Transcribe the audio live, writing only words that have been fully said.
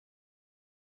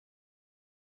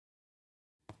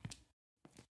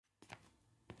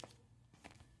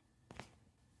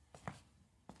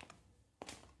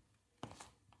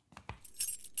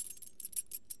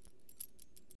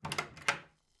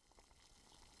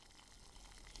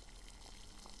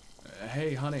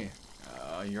Hey, honey.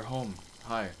 You're home.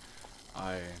 Hi.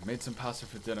 I made some pasta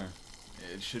for dinner.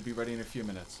 It should be ready in a few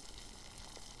minutes.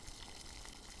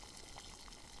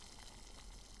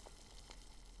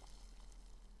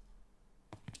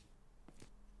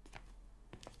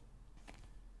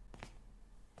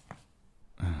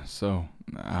 So,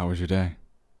 how was your day?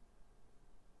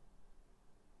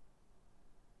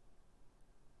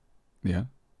 Yeah?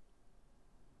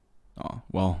 Oh,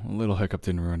 well, a little hiccup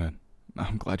didn't ruin it.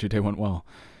 I'm glad your day went well.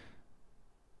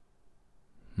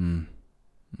 Hmm.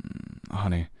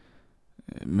 Honey,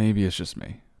 maybe it's just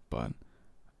me, but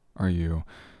are you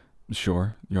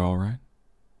sure you're alright?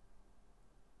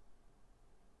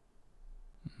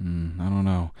 I don't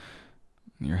know.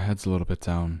 Your head's a little bit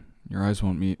down, your eyes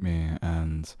won't meet me,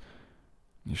 and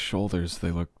your shoulders,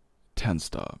 they look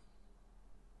tensed up.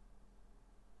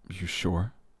 You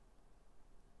sure?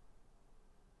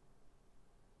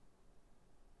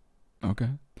 Okay.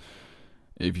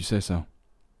 If you say so.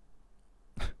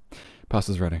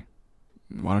 Pasta's ready.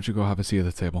 Why don't you go have a seat at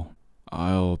the table?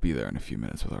 I'll be there in a few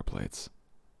minutes with our plates.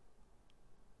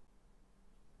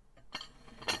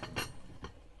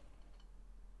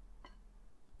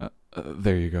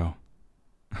 There you go.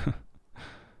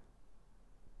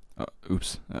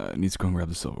 Oops. Needs to go and grab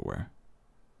the silverware.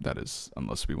 That is,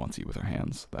 unless we want to eat with our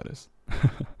hands, that is.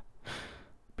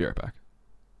 Be right back.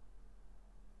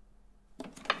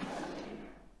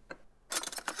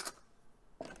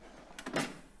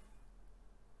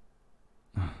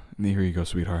 Here you go,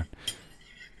 sweetheart.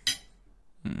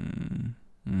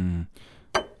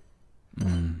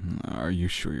 Are you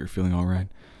sure you're feeling alright?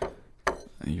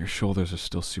 Your shoulders are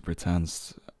still super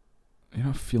tense. You're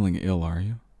not feeling ill, are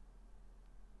you?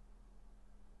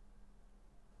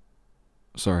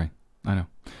 Sorry, I know.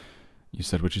 You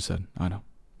said what you said, I know.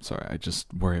 Sorry, I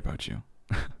just worry about you.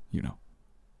 You know.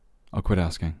 I'll quit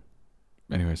asking.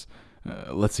 Anyways,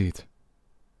 let's eat.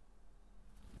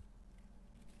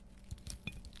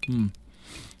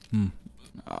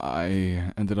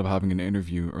 I ended up having an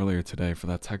interview earlier today for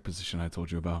that tech position I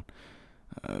told you about.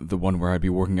 The one where I'd be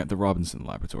working at the Robinson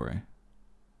laboratory.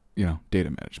 You know, data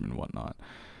management and whatnot.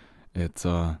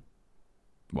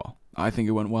 Well, I think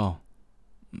it went well.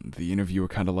 The interviewer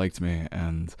kind of liked me,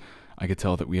 and I could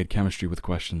tell that we had chemistry with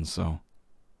questions, so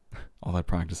all that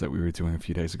practice that we were doing a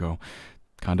few days ago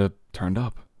kind of turned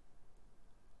up.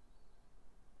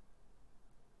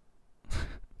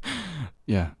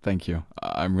 Yeah, thank you.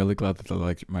 I'm really glad that they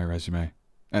liked my resume.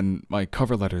 And my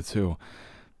cover letter, too.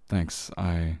 Thanks.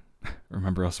 I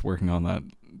remember us working on that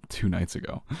 2 nights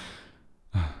ago.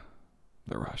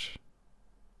 The rush.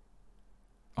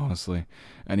 Honestly,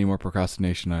 any more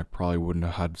procrastination, I probably wouldn't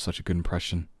have had such a good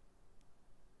impression.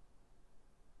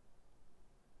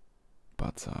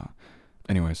 But,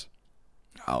 anyways,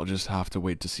 I'll just have to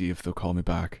wait to see if they'll call me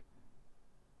back.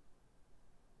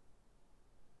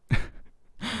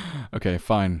 Okay,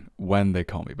 fine. When they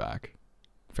call me back.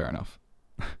 Fair enough.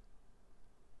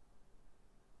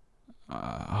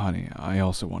 Honey, I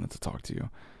also wanted to talk to you.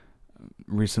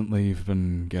 Recently, you've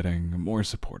been getting more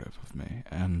supportive of me,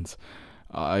 and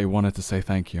I wanted to say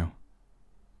thank you.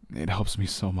 It helps me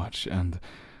so much, and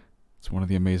it's one of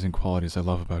the amazing qualities I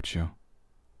love about you.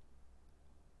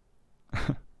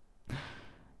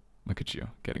 Look at you,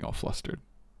 getting all flustered.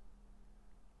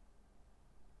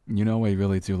 You know, I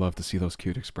really do love to see those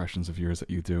cute expressions of yours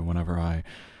that you do whenever I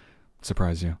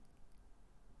surprise you.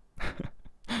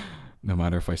 No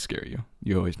matter if I scare you,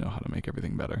 you always know how to make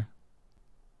everything better.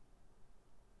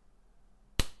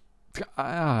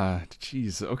 Ah,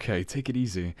 jeez, okay, take it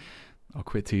easy. I'll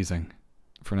quit teasing.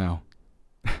 For now.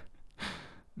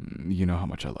 You know how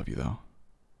much I love you, though.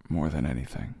 More than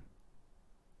anything.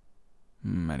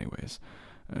 Anyways,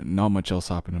 not much else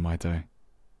happened in my day.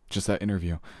 Just that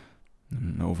interview.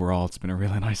 Overall, it's been a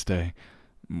really nice day.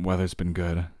 Weather's been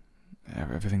good.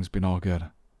 Everything's been all good.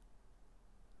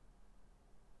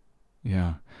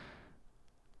 Yeah.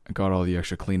 I got all the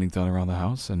extra cleaning done around the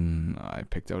house, and I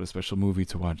picked out a special movie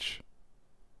to watch.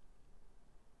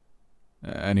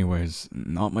 Anyways,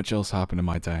 not much else happened in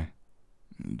my day.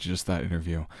 Just that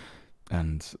interview.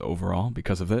 And overall,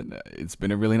 because of it, it's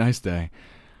been a really nice day.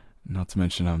 Not to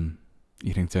mention, I'm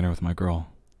eating dinner with my girl.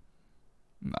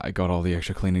 I got all the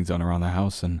extra cleaning done around the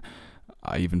house, and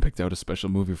I even picked out a special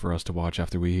movie for us to watch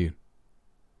after we eat.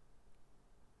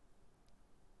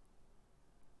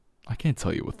 I can't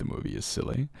tell you what the movie is,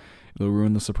 silly. It'll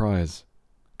ruin the surprise.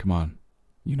 Come on,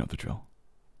 you know the drill.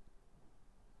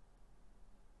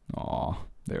 Aw,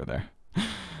 there.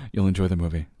 You'll enjoy the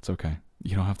movie. It's okay.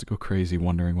 You don't have to go crazy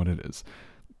wondering what it is.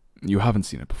 You haven't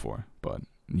seen it before, but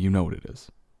you know what it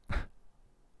is.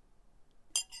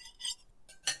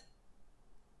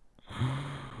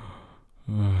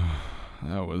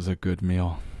 That was a good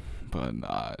meal, but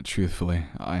truthfully,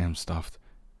 I am stuffed.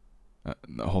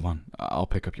 Hold on, I'll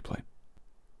pick up your plate.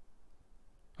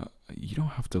 You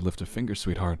don't have to lift a finger,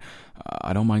 sweetheart.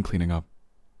 I don't mind cleaning up.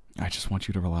 I just want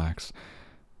you to relax.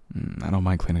 I don't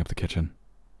mind cleaning up the kitchen.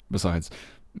 Besides,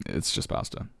 it's just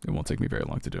pasta. It won't take me very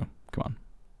long to do. Come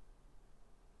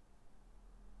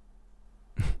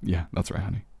on. Yeah, that's right,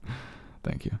 honey.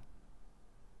 Thank you.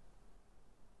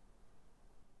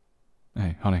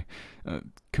 Hey, honey,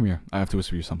 come here. I have to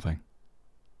whisper you something.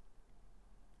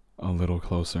 A little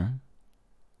closer.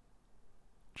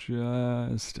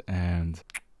 And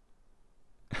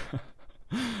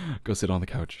go sit on the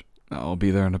couch. I'll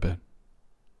be there in a bit.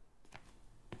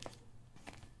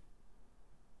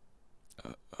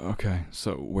 Okay,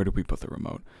 so where did we put the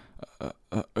remote?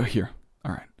 Here.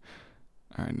 Alright.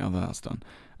 Alright, now that that's done.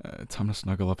 Time to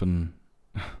snuggle up and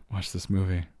watch this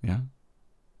movie, yeah?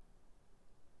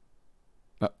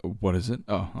 What is it?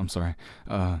 Oh, I'm sorry.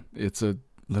 It's a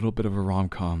little bit of a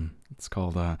rom-com. It's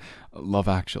called, Love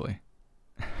Actually.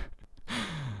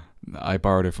 I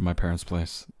borrowed it from my parents'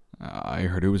 place. I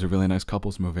heard it was a really nice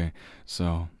couples movie,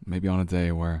 so maybe on a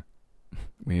day where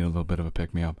we need a little bit of a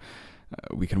pick-me-up,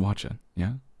 we can watch it,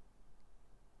 yeah?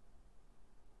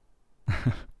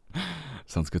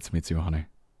 Sounds good to me too, honey.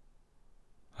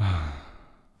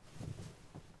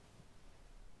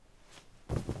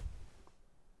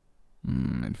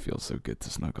 It feels so good to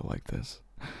snuggle like this.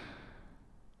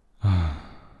 Not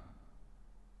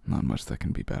much that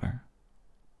can be better.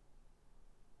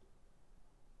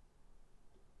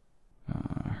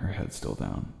 Her head's still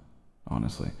down.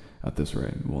 Honestly, at this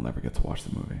rate, we'll never get to watch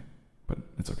the movie. But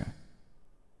it's okay.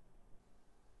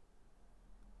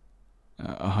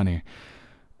 Honey,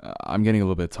 I'm getting a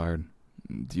little bit tired.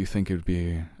 Do you think it would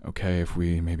be okay if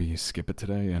we maybe skip it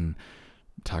today and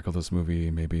tackle this movie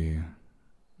maybe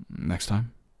next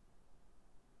time?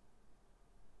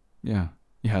 Yeah,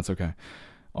 it's okay.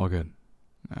 All good.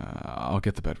 I'll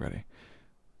get the bed ready.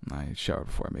 I showered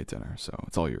before I made dinner, so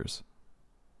it's all yours.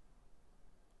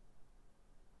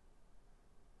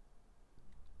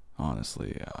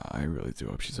 Honestly, I really do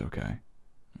hope she's okay.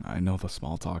 I know the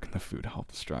small talk and the food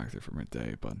help distract her from her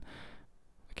day, but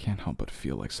I can't help but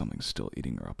feel like something's still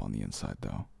eating her up on the inside,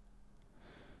 though.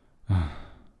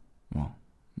 Well,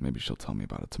 maybe she'll tell me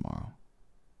about it tomorrow.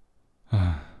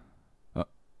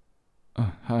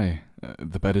 Hi.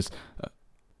 The bed is...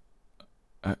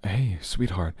 hey,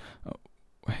 sweetheart.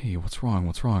 Hey, what's wrong?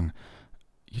 What's wrong?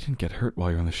 You didn't get hurt while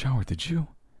you were in the shower, did you?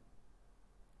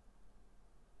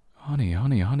 Honey,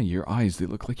 your eyes, they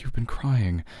look like you've been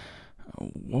crying.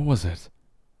 What was it?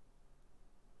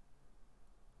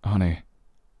 Honey.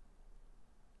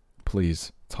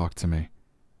 Please, talk to me.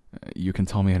 You can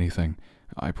tell me anything.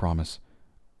 I promise.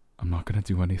 I'm not gonna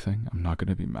do anything. I'm not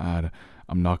gonna be mad.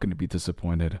 I'm not gonna be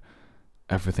disappointed.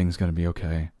 Everything's gonna be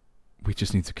okay. We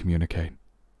just need to communicate.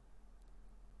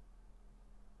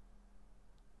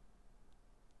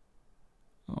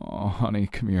 Oh, honey,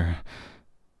 come here.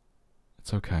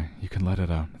 It's okay. You can let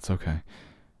it out. It's okay.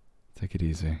 Take it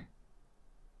easy.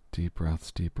 Deep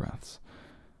breaths, deep breaths.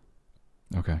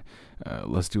 Okay.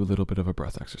 Let's do a little bit of a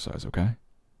breath exercise, okay?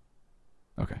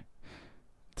 Okay.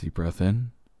 Deep breath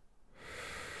in.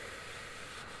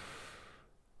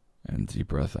 And deep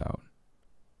breath out.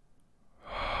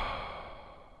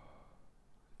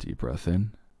 Deep breath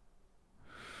in.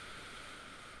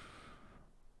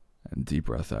 And deep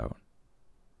breath out.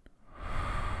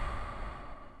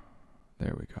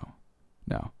 There we go.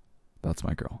 Now, that's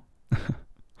my girl.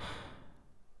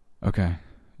 Okay.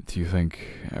 Do you think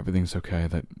everything's okay,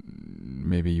 that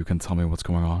maybe you can tell me what's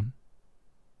going on?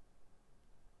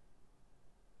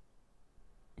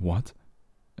 What?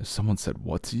 Someone said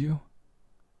what to you?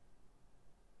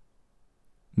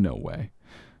 No way.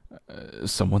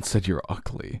 Someone said you're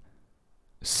ugly.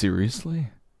 Seriously?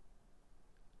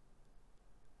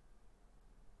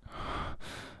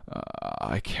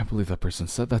 I can't believe that person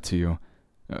said that to you.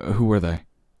 Who were they?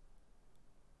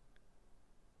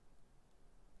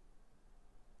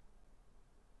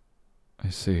 I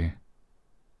see.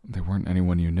 They weren't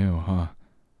anyone you knew, huh?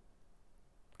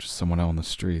 Just someone out on the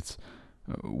streets.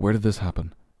 Where did this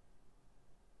happen?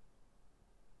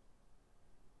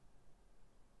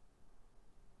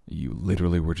 You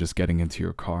literally were just getting into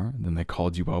your car, and then they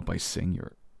called you out by saying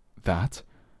you're that?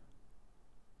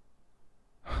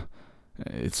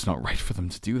 It's not right for them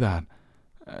to do that.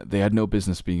 They had no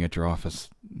business being at your office.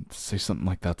 To say something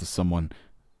like that to someone,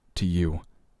 to you,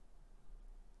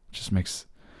 just makes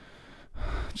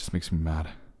me mad.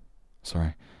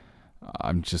 Sorry.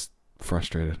 I'm just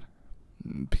frustrated.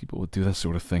 People would do that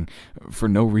sort of thing for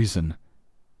no reason.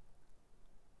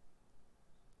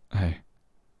 Hey,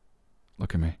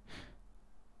 Look at me.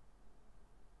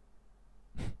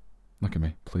 Look at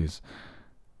me, please.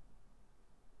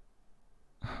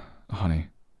 Honey.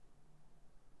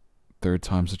 Third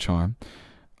time's a charm.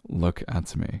 Look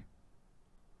at me.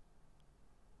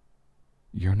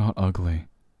 You're not ugly.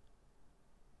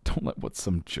 Don't let what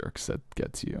some jerk said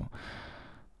get to you.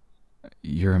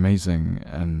 You're amazing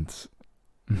and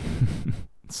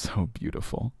so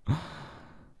beautiful.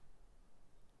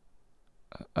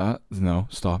 No,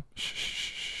 stop. Shh,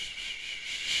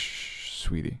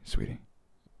 sweetie, sweetie.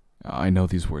 I know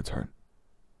these words hurt.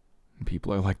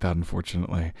 People are like that,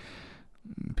 unfortunately.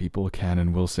 People can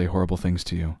and will say horrible things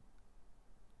to you.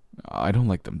 I don't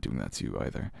like them doing that to you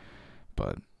either.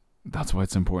 But that's why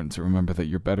it's important to remember that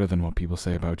you're better than what people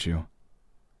say about you.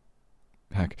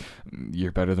 Heck,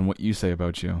 you're better than what you say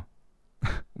about you.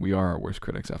 We are our worst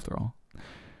critics, after all.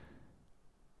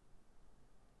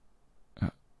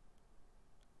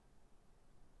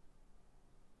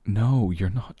 No,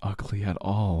 you're not ugly at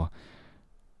all.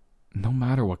 No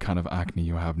matter what kind of acne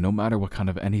you have, no matter what kind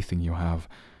of anything you have,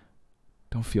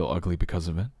 don't feel ugly because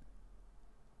of it.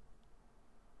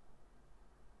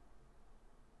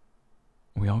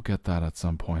 We all get that at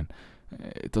some point.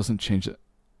 It doesn't change it.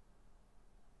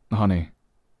 Honey,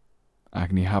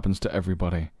 acne happens to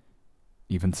everybody,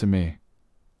 even to me.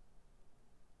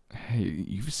 Hey,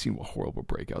 you've seen what horrible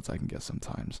breakouts I can get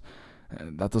sometimes.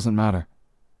 That doesn't matter.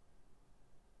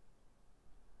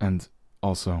 And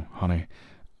also, honey,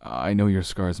 I know your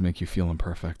scars make you feel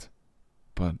imperfect,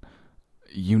 but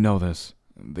you know this.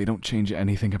 They don't change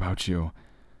anything about you.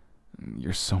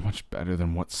 You're so much better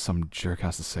than what some jerk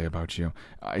has to say about you.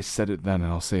 I said it then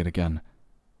and I'll say it again.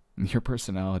 Your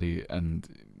personality and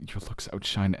your looks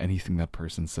outshine anything that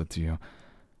person said to you.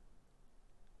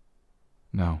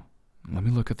 Now, let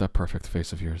me look at that perfect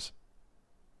face of yours.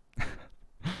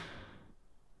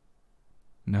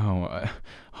 No,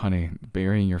 honey,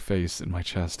 burying your face in my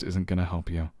chest isn't gonna help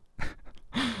you.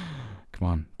 Come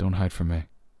on, don't hide from me.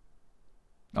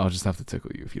 I'll just have to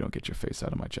tickle you if you don't get your face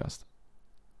out of my chest.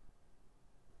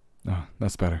 Oh,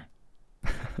 that's better.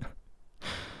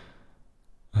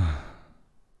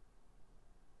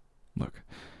 Look,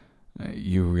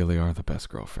 you really are the best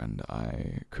girlfriend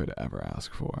I could ever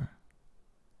ask for.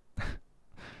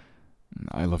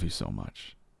 I love you so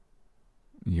much.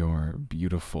 You're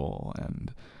beautiful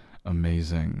and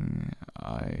amazing.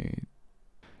 I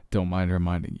don't mind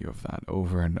reminding you of that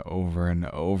over and over and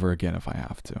over again if I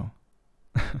have to.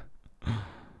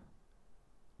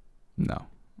 No.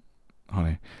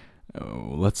 Honey,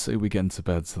 let's say we get into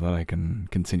bed so that I can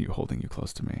continue holding you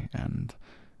close to me and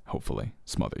hopefully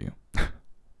smother you.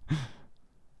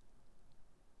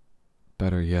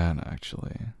 Better yet,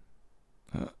 actually.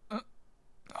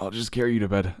 I'll just carry you to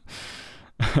bed.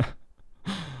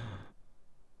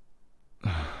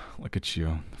 Look at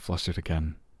you, flustered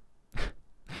again.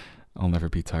 I'll never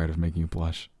be tired of making you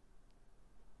blush.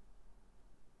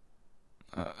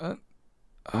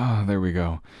 There we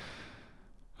go.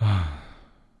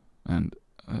 And,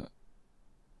 let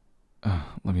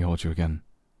me hold you again.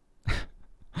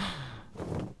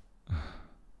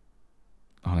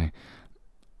 Honey,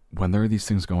 when there are these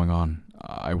things going on,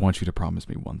 I want you to promise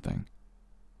me one thing.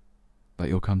 That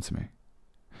you'll come to me.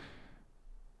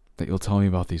 That you'll tell me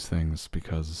about these things,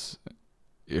 because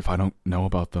if I don't know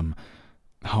about them,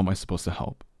 how am I supposed to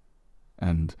help?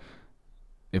 And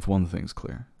if one thing's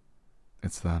clear,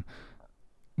 it's that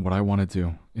what I want to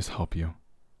do is help you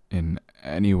in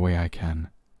any way I can.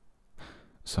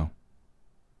 So,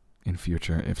 in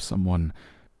future, if some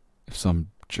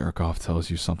jerk-off tells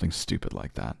you something stupid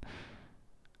like that,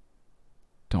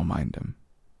 don't mind him.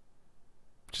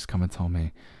 Just come and tell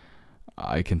me.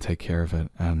 I can take care of it,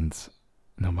 and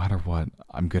no matter what,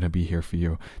 I'm gonna be here for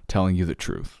you, telling you the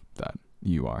truth, that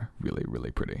you are really,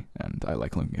 really pretty, and I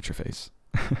like looking at your face.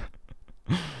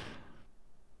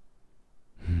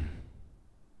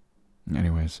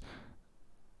 Anyways,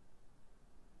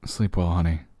 sleep well,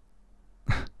 honey.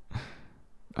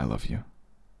 I love you.